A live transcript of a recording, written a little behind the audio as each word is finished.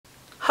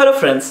Hello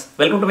friends,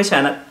 welcome to my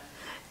channel.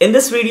 In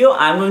this video,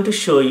 I am going to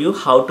show you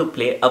how to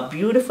play a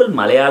beautiful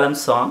Malayalam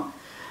song.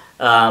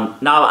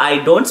 Now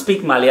I don't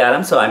speak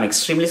Malayalam, so I'm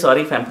extremely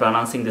sorry if I'm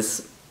pronouncing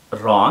this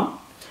wrong.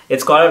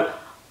 It's called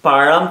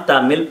Pazham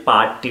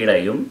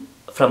Thamizhppaattizhayum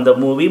from the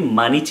movie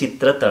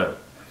Manichitrathazhu.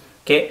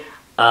 Okay,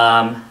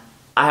 I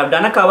have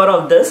done a cover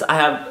of this. I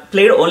have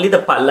played only the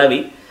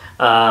Pallavi.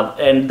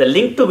 And the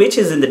link to which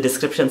is in the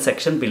description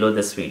section below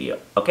this video.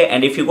 Okay,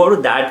 and if you go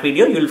to that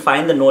video, you will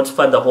find the notes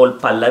for the whole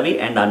Pallavi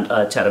and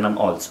Charanam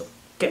also.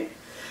 Okay,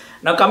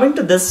 now coming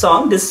to this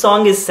song is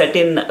set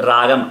in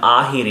Ragam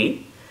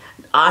Ahiri.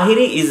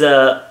 Ahiri is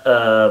a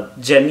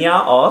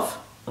janya of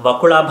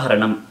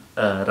Vakulabharanam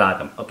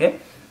Ragam. Okay,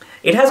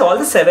 it has all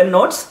the 7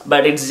 notes,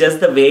 but it's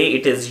just the way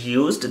it is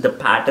used, the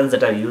patterns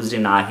that are used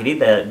in Ahiri,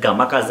 the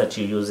gamakas that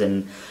you use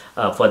in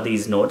for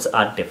these notes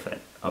are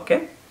different.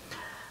 Okay.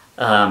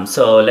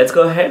 So let's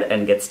go ahead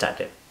and get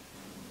started.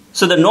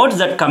 So the notes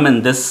that come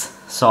in this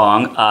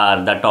song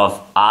are that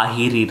of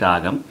Ahiri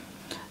Ragam,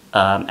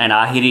 and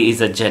Ahiri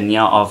is a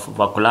janya of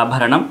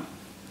Vakulabharanam.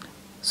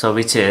 So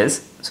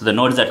the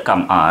notes that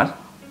come are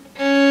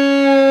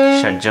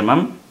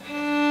Shadjamam,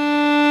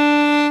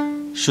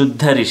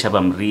 Shuddha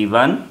Rishabam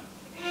Rivan,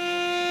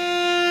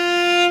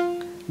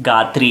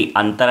 Gatri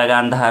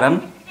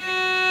Antaragandharam,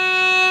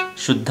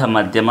 Shuddha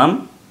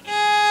Madhyamam,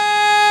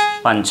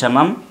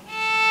 Panchamam,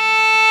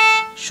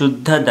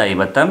 Shuddha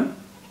Daivatam,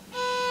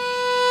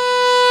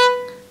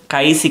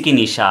 Kaisiki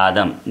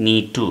Nishadam,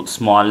 Ni 2,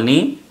 small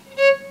ni,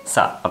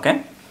 Sa.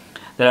 Okay,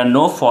 there are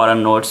no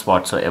foreign notes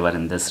whatsoever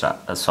in this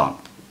song.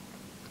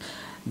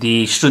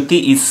 The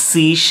Shruti is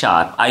C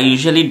sharp. I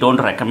usually don't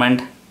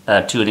recommend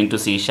tuning to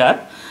C sharp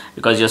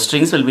because your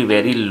strings will be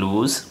very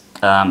loose.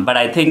 But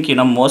I think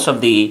most of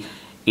the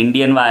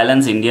Indian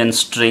violins, Indian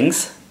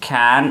strings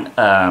can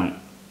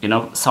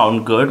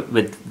sound good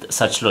with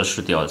such low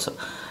Shruti also.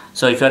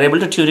 So if you are able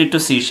to tune it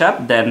to C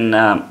sharp, then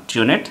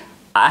tune it.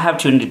 I have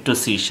tuned it to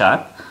C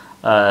sharp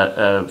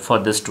for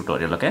this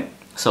tutorial. Okay,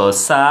 so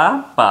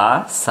sa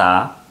pa,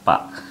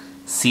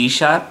 C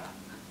sharp.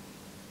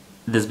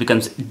 This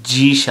becomes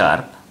G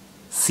sharp,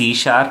 C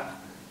sharp,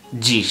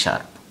 G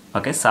sharp.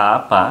 Okay, sa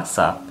pa.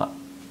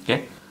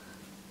 Okay,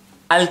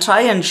 I'll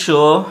try and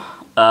show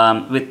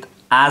with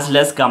as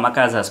less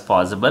gamakas as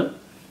possible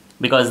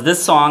because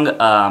this song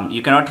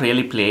you cannot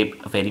really play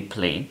very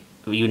plain.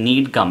 You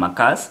need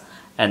gamakas.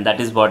 And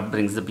that is what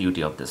brings the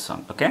beauty of this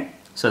song. Okay,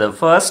 so the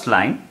first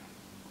line,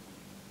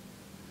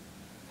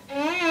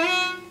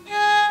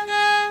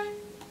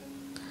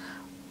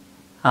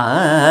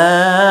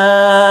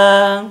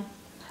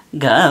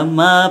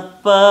 Gama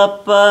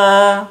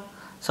Papa.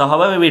 So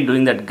how are we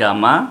doing that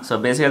Gama? So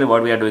basically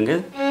what we are doing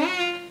is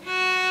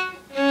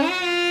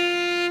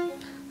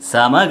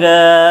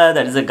Samaga,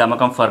 that is a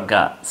Gamakam for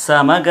Ga.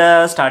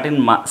 Samaga, start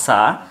in Ma,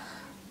 Sa,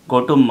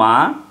 go to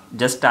Ma,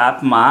 just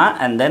tap Ma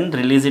and then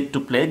release it to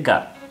play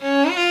Ga.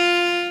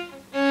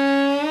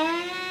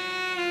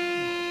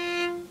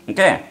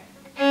 Okay.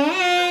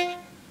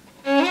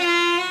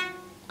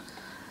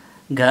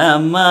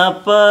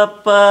 Gama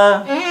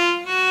Papa.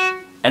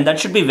 And that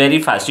should be very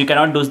fast. You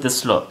cannot do this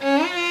slow.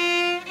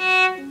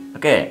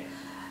 Okay.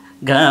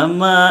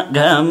 Gama,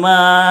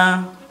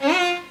 Gama.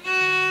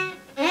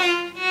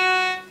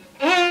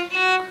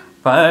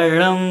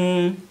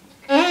 Pazham.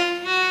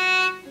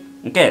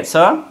 Okay,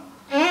 so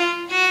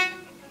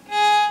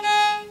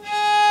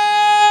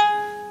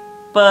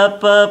Pa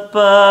pa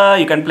pa.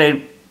 You can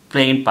play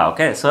plain pa.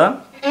 Okay, so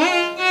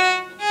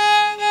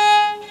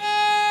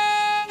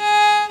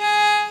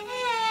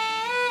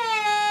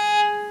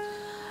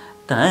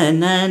ta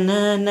na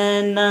na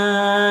na na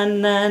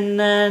na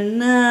na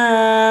na.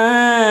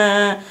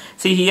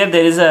 See here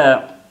there is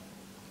a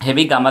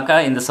heavy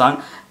gamaka in the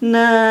song.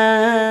 Na.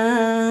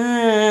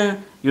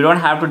 You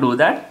don't have to do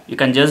that. You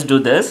can just do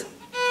this.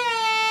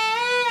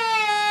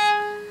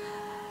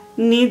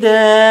 Ni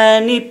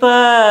da ni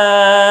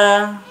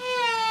pa.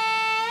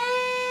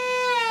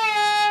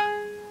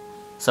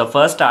 So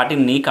first start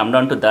in Ni, come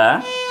down to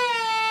Da,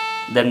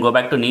 then go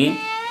back to Ni,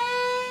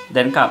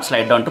 then come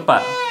slide down to Pa.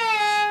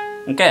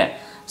 Okay,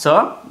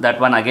 so that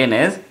one again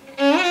is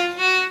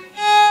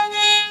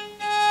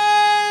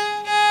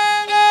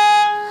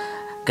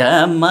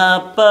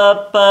Gama Pa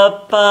Pa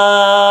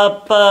Pa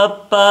Pa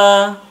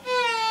Pa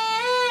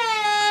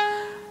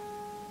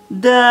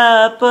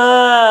Da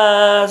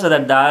Pa. So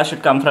that Da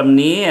should come from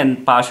Ni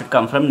and Pa should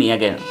come from Ni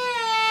again.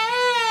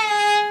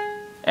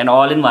 And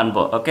all in one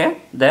bow. Okay,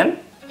 then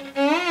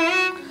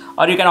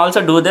or you can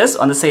also do this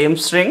on the same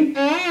string.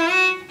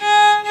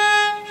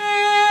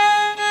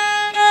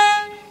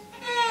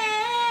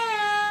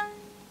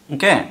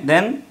 Okay,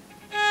 then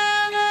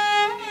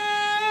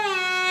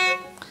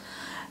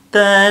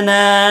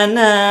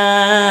ta-na-na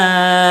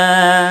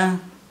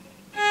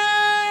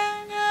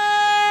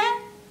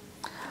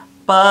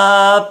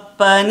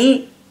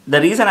pa-pa-ni.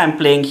 The reason I'm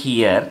playing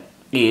here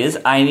is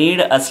I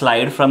need a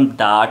slide from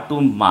Da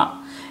to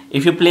Ma.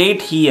 If you play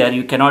it here,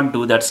 you cannot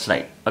do that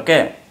slide.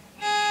 Okay.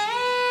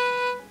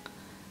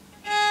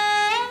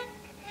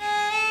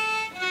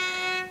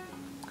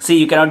 See,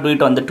 you cannot do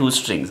it on the two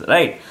strings,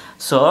 right?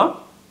 So,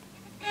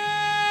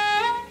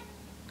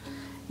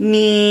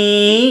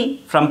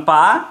 ni from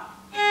pa,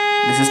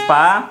 this is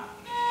pa,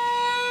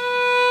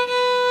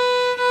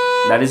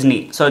 that is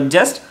ni. So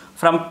just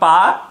from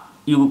pa,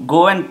 you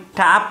go and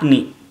tap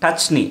ni,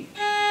 touch ni.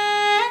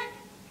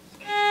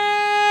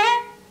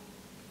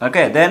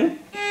 Okay, then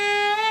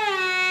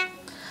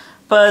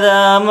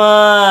padama,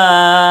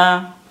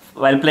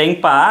 while playing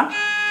pa,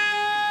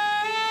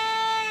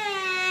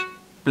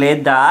 play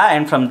da,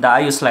 and from da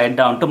you slide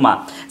down to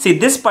ma. See,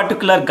 this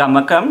particular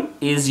gamakam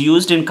is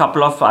used in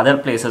couple of other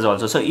places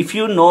also. So if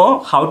you know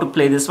how to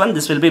play this one,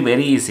 this will be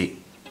very easy.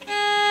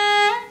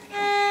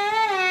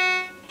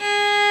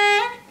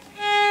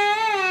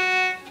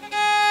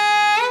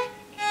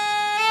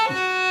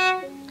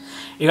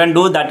 You can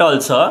do that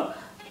also.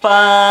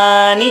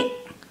 Pani,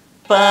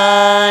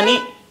 pani,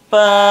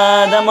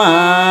 padama.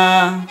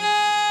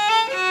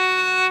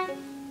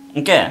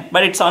 Okay,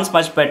 but it sounds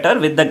much better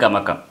with the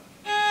gamakam.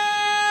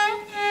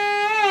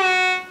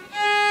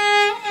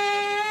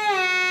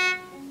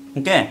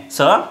 Okay,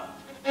 so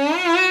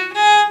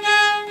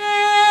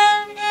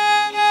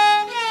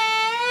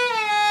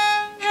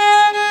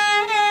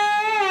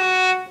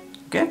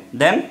okay,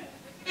 then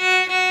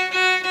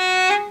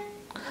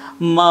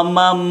ma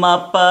ma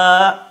ma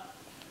pa.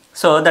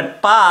 So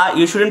that pa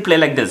you shouldn't play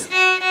like this,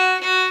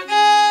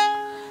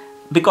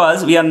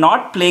 because we are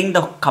not playing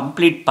the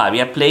complete pa.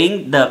 We are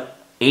playing the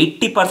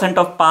 80%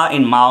 of pa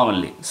in ma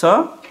only.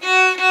 So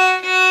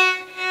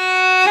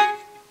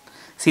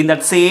see, in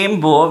that same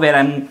bow where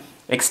I'm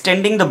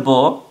extending the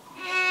bow,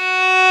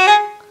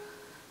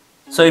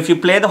 so if you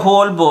play the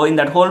whole bow, in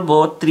that whole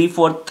bow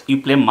 3/4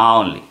 you play ma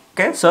only.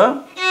 Okay,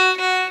 so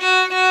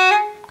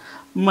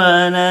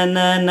ma na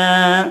na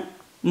na,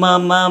 ma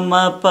ma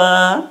ma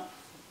pa,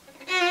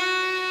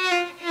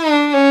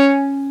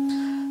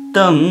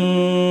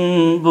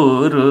 tamburu,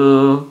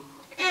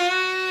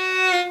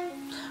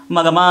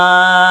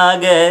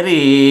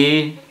 magamagari.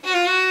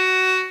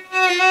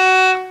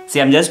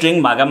 See, I'm just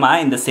doing magama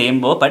in the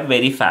same bow but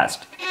very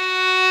fast.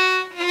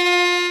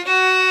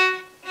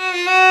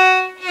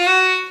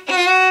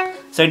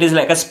 So it is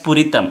like a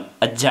spuritam,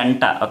 a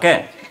janta,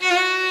 okay?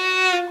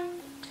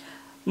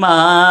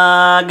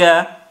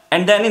 Maga.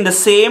 And then in the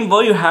same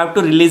bow you have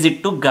to release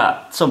it to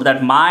ga. So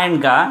that ma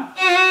and ga.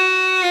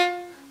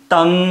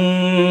 Tam.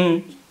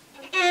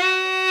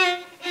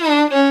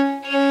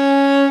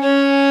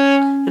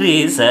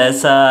 Re sa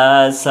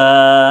sa sa.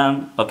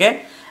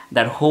 Okay?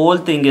 That whole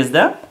thing is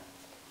the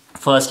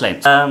first line.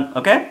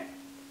 Okay?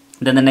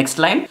 Then the next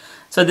line.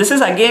 So this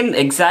is again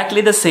exactly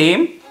the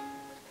same.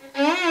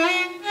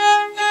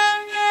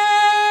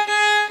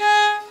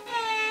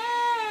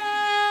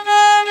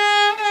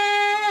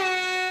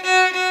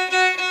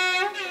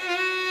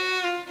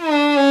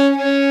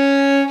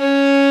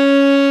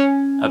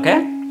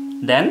 Okay,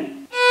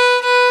 then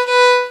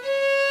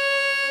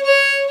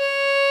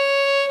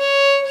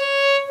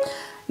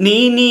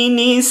ni ni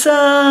ni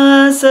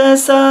sa sa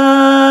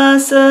sa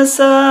sa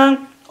sa,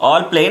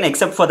 all plain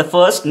except for the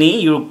first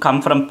ni. You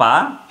come from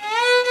pa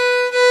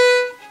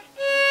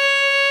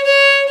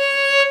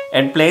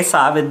and play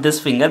sa with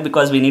this finger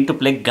because we need to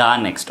play ga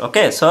next.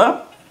 Okay, so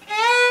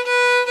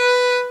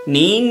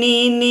ni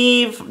ni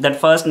ni,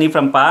 that first ni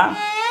from pa.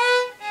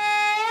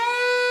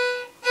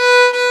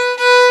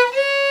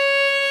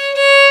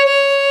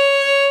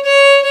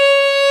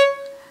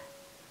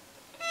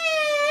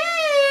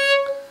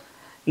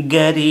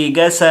 Gari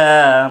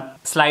gasa,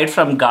 slide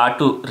from ga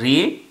to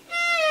re.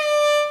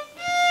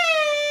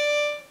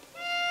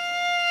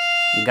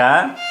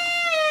 Ga,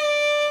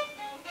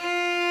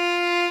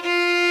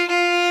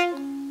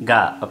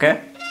 ga,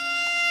 okay.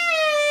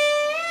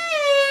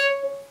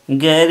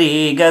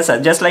 Gari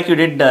gasa, just like you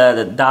did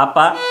the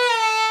dapa.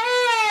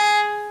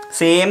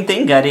 Same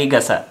thing, gari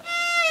gasa.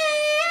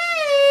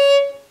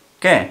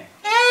 Okay.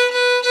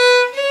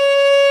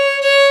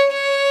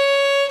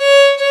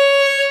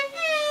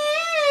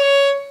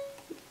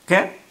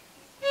 Okay.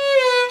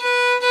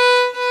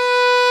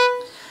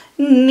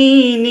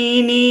 Ni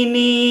ni ni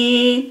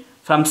ni.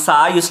 From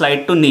sa you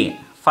slide to ni.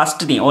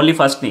 First ni, only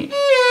first ni.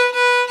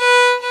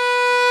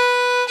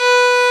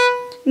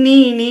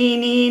 Ni ni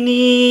ni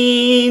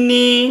ni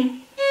ni.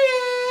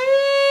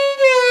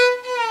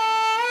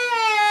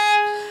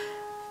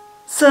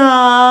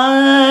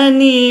 Sa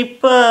ni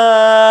pa.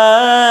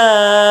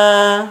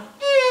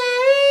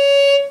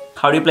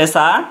 How do you play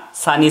sa?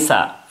 Sa ni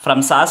sa.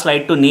 From sa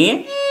slide to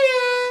ni.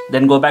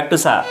 Then go back to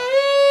sa.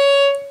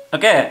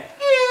 Okay.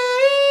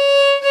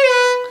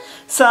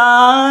 Sa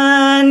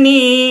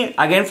ni.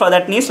 Again for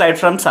that ni, slide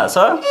from sa.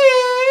 So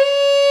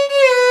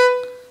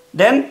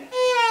then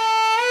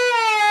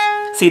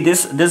see,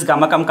 this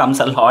gamakam comes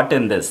a lot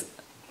in this.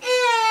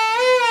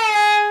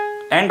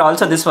 And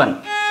also this one.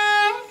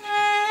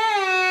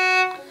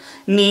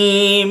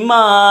 Ni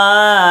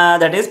ma,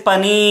 that is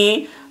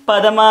pani,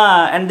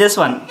 padama, and this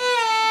one.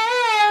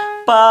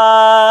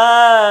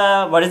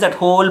 Pa, what is that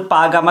whole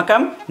pa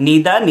gamakam?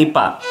 Nida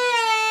nipa.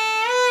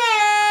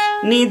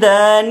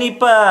 Nida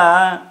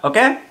nipa.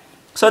 Okay,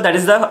 so that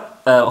is the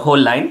whole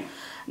line.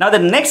 Now the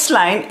next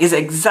line is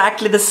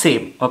exactly the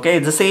same. Okay,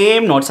 it's the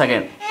same notes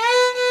again.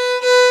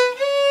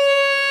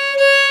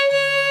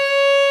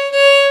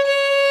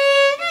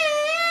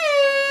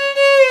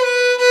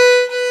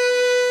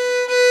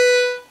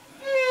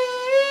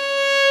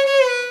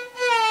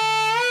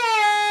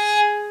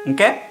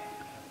 Okay,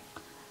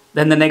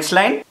 then the next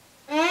line.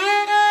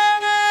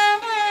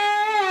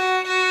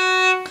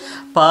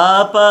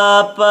 Pa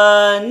pa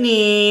pa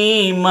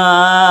ni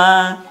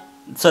ma.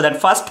 So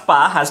that first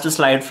pa has to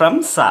slide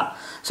from sa.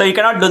 So you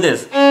cannot do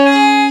this.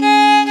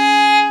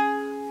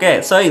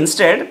 Okay, so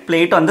instead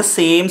play it on the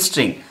same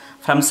string.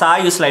 From sa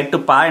you slide to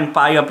pa, and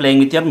pa you are playing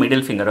with your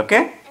middle finger.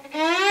 Okay.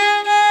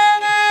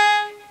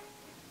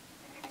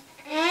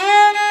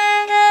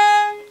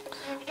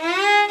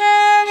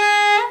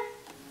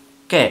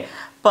 Okay,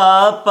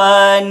 pa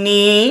pa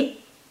ni.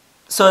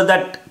 So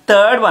that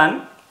third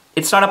one,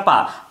 it's not a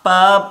pa.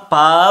 Pa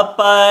pa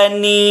pa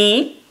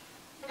ni.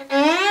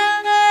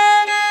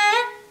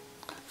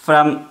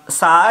 From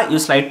sa you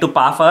slide to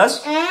pa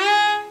first,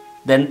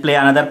 then play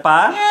another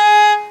pa,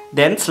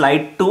 then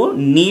slide to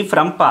ni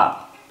from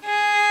pa,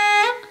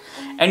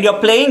 and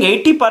you're playing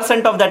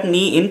 80% of that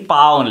ni in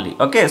pa only.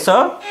 Okay,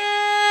 so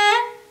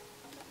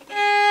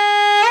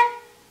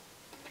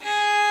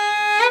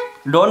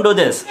don't do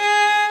this.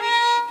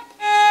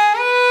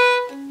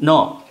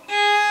 No,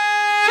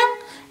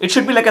 it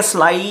should be like a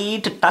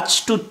slight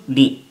touch to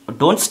ni.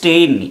 Don't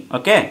stay in ni.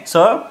 Okay,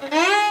 so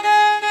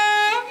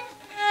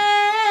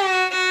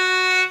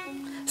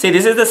see,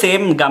 this is the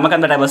same gamakam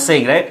that I was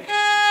saying, right?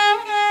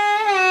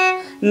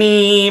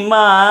 Ni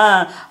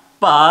ma,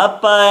 pa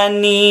pa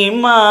ni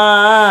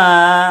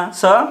ma.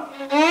 So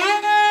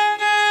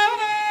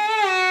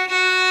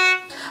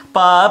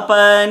pa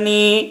pa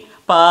ni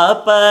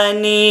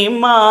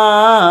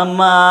ma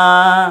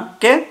ma.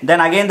 Okay,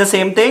 then again the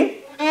same thing.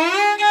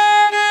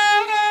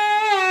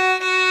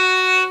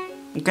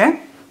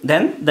 Okay,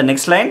 then the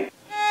next line.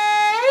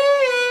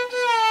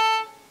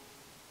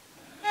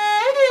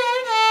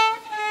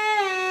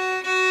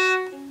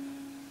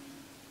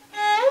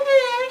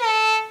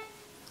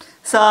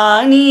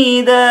 Sa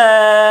ni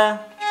da.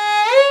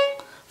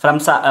 From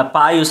sa,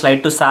 pa you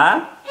slide to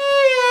sa.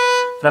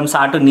 From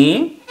sa to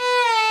ni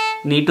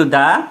to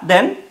da.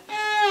 Then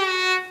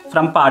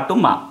from pa to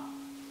ma.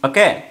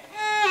 Okay,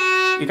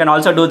 you can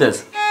also do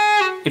this.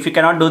 If you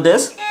cannot do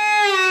this,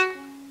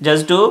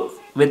 just do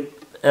with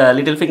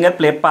little finger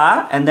play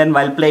pa, and then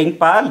while playing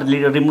pa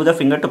remove the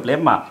finger to play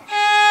ma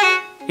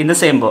in the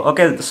same bow.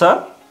 Okay,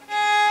 so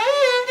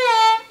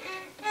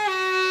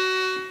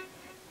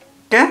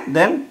okay,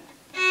 then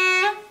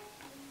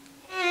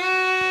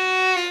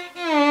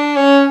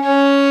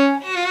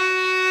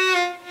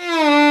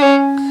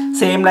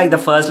same like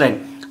the first line.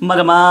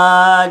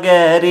 Magama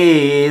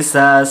gari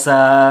sa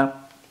sa.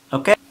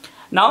 Okay,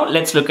 now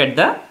let's look at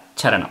the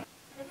charanam.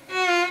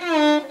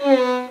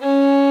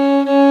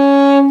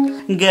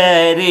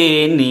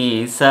 Gari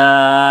ni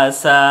sa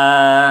sa.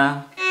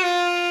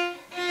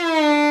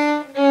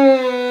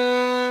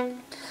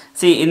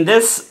 See, in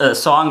this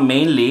song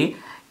mainly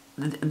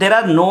there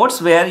are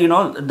notes where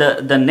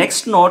the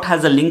next note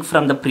has a link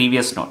from the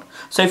previous note.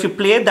 So if you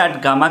play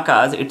that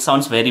gamakas, it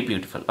sounds very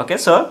beautiful. Okay,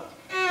 so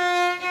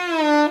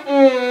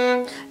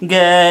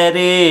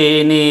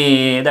gari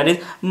ni, that is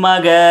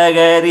maga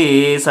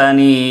gari sa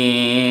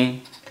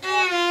ni.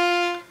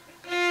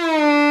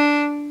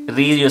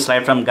 Re you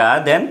slide from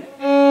ga, then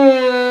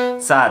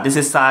sa. This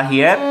is sa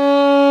here,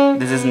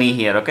 this is ni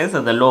here. Okay,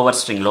 so the lower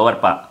string, lower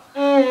pa.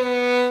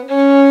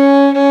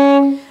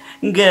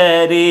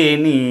 Gari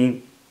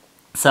ni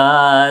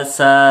sa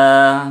sa.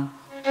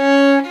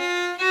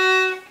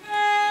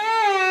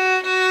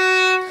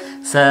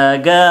 Sa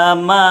ga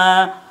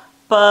ma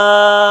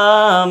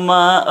pa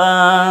ma.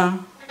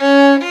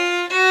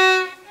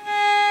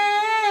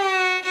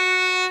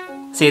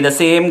 See, the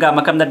same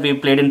gamakam that we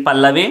played in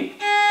Pallavi.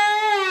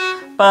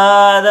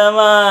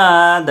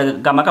 Padama, the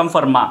gamakam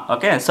for ma.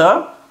 Okay,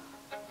 so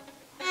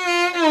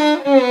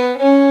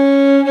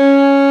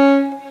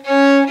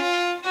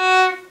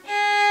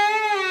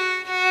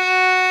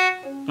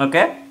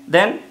okay,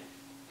 then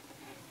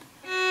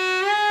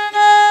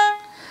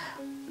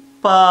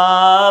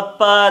pa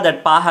pa,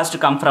 that pa has to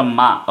come from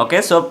ma. Okay,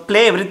 so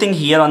play everything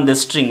here on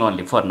this string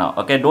only for now.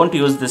 Okay, don't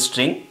use this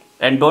string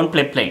and don't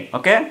play plain.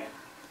 Okay,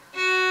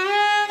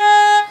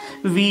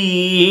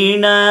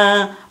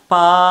 Veena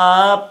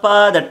pa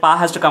pa, that pa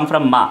has to come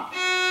from ma.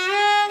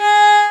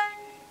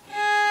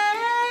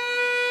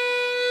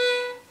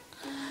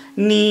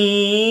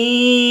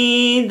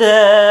 Ni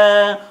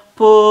da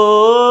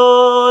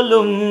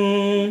polum.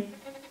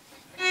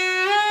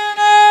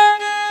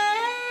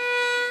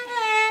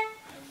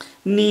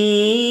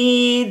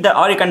 Ni da,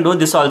 or you can do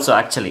this also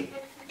actually.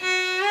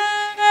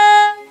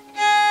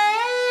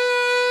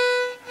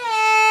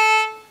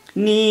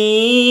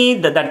 Ni,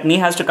 that ni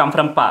has to come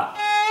from pa.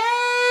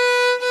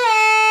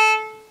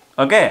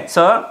 Okay,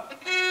 so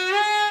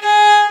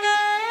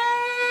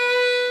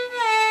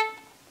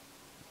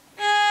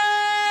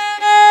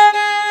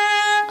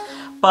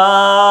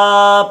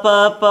pa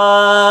pa pa.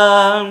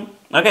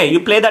 Okay,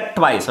 you play that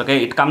twice.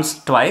 Okay, it comes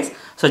twice.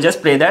 So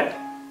just play that.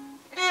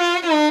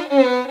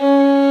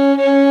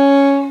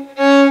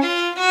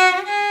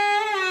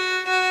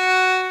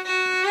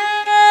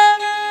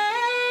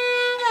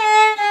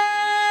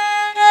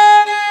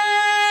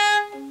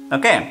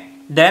 Okay,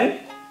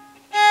 then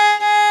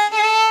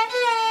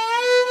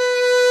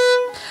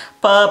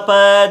pa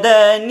pa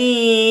da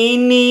ni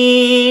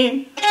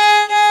ni.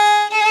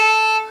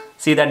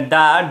 See that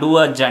da, do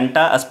a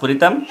janta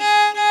aspuritam.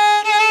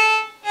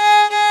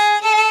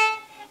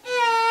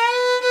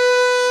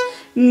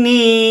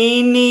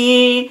 Ni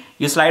ni.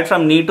 You slide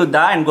from ni to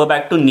da and go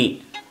back to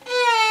ni.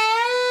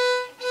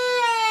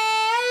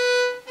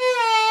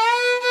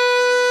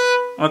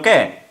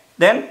 Okay,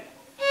 then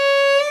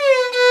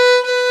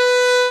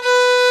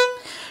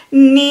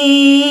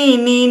ni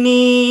ni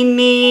ni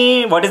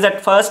ni. What is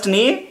that first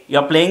ni? You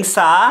are playing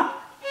sa.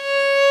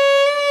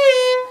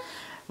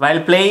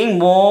 While playing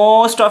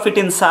most of it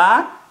in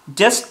sa,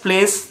 just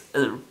place,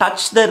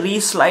 touch the re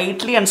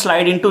slightly and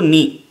slide into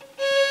ni.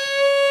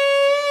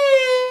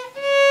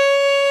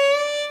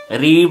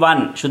 Re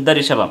 1, Shuddha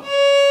Rishabham.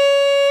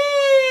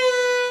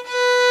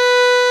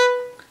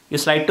 You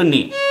slide to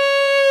ni.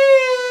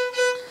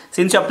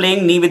 Since you are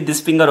playing ni with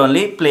this finger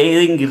only,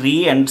 playing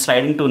re and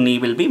sliding to ni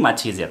will be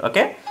much easier.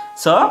 Okay,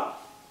 so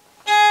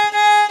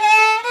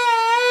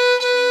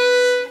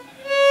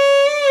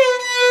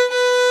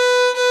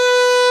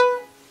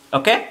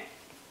okay,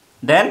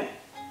 then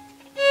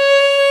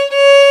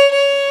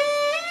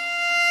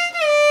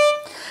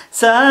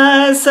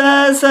sa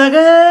sa sa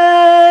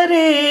ga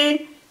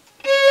re,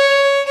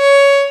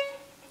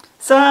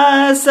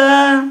 sa sa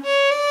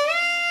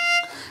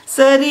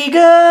sa ri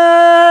ga,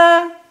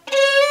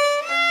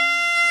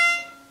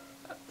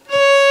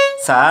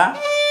 sa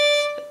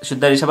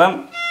Shuddha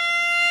Rishabham,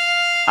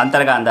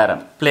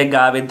 Antargandharam. Play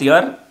ga with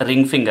your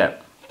ring finger.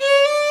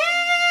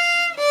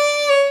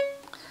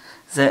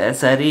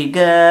 Sa ri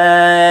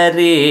ga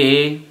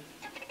re,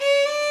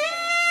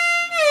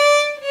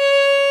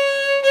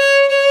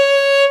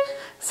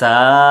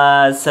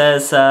 sa sa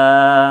sa.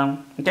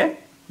 Okay,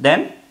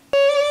 then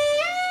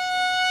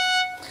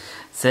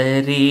sa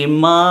ri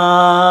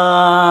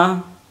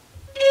ma.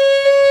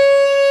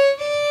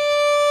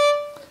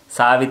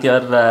 Sa with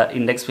your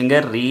index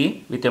finger,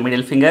 re with your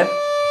middle finger,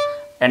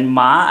 and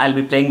ma, I'll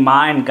be playing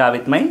ma and ga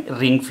with my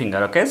ring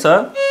finger. Okay,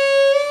 so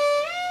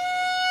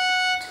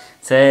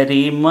sa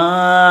ri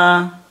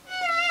ma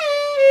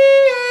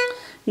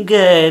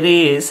ga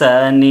re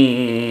sa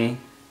ni.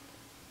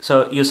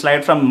 So you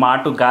slide from ma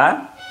to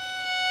ga.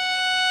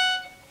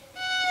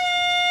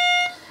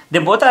 They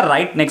both are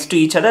right next to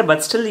each other,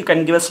 but still you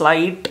can give a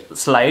slight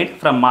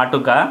slide from ma to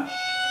ga.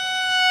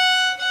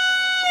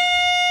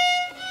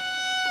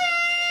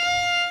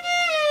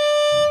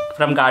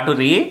 From ga to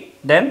re,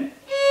 then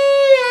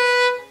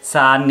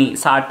sa ni,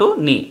 sa to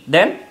ni,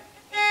 then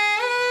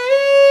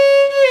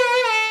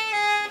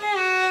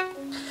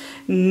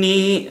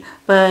ni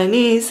pa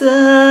ni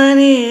sa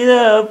ni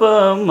da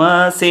pa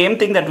ma. Same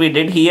thing that we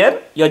did here,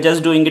 you're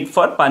just doing it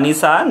for pa ni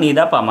sa ni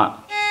da pa ma.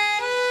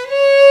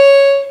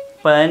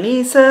 Pa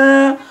ni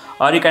sa,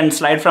 or you can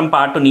slide from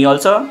pa to ni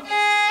also.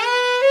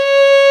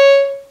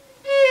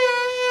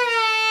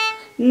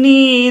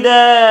 Ni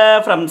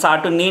da, from sa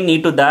to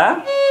ni to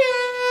da.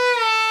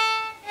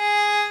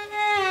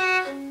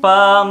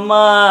 Pa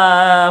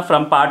ma,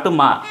 from pa to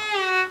ma.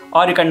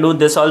 Or you can do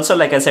this also,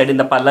 like I said in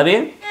the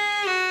Pallavi.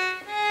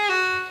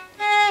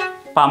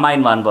 Pa ma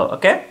in one bow.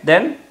 Okay,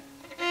 then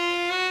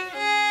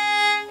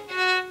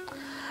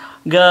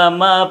ga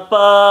ma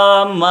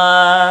pa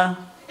ma.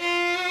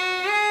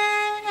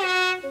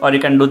 Or you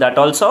can do that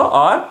also,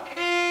 or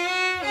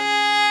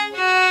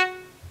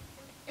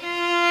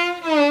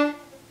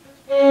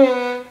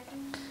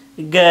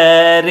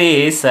ga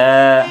re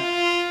sa.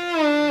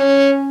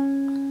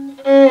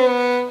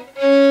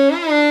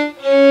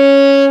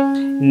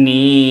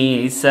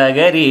 Ni sa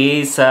ga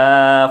re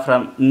sa.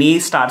 From ni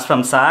starts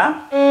from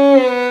sa,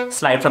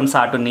 slide from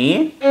sa to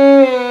ni.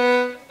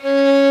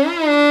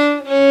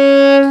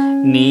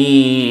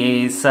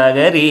 Ni sa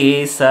ga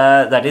re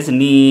sa, that is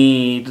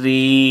ni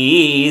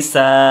re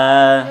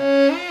sa.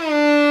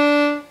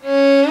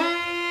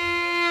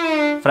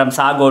 From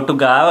sa go to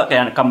ga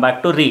and come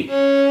back to re.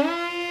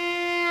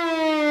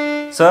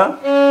 So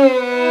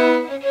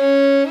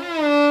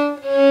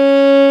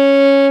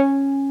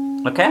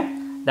okay,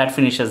 that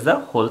finishes the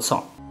whole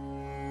song.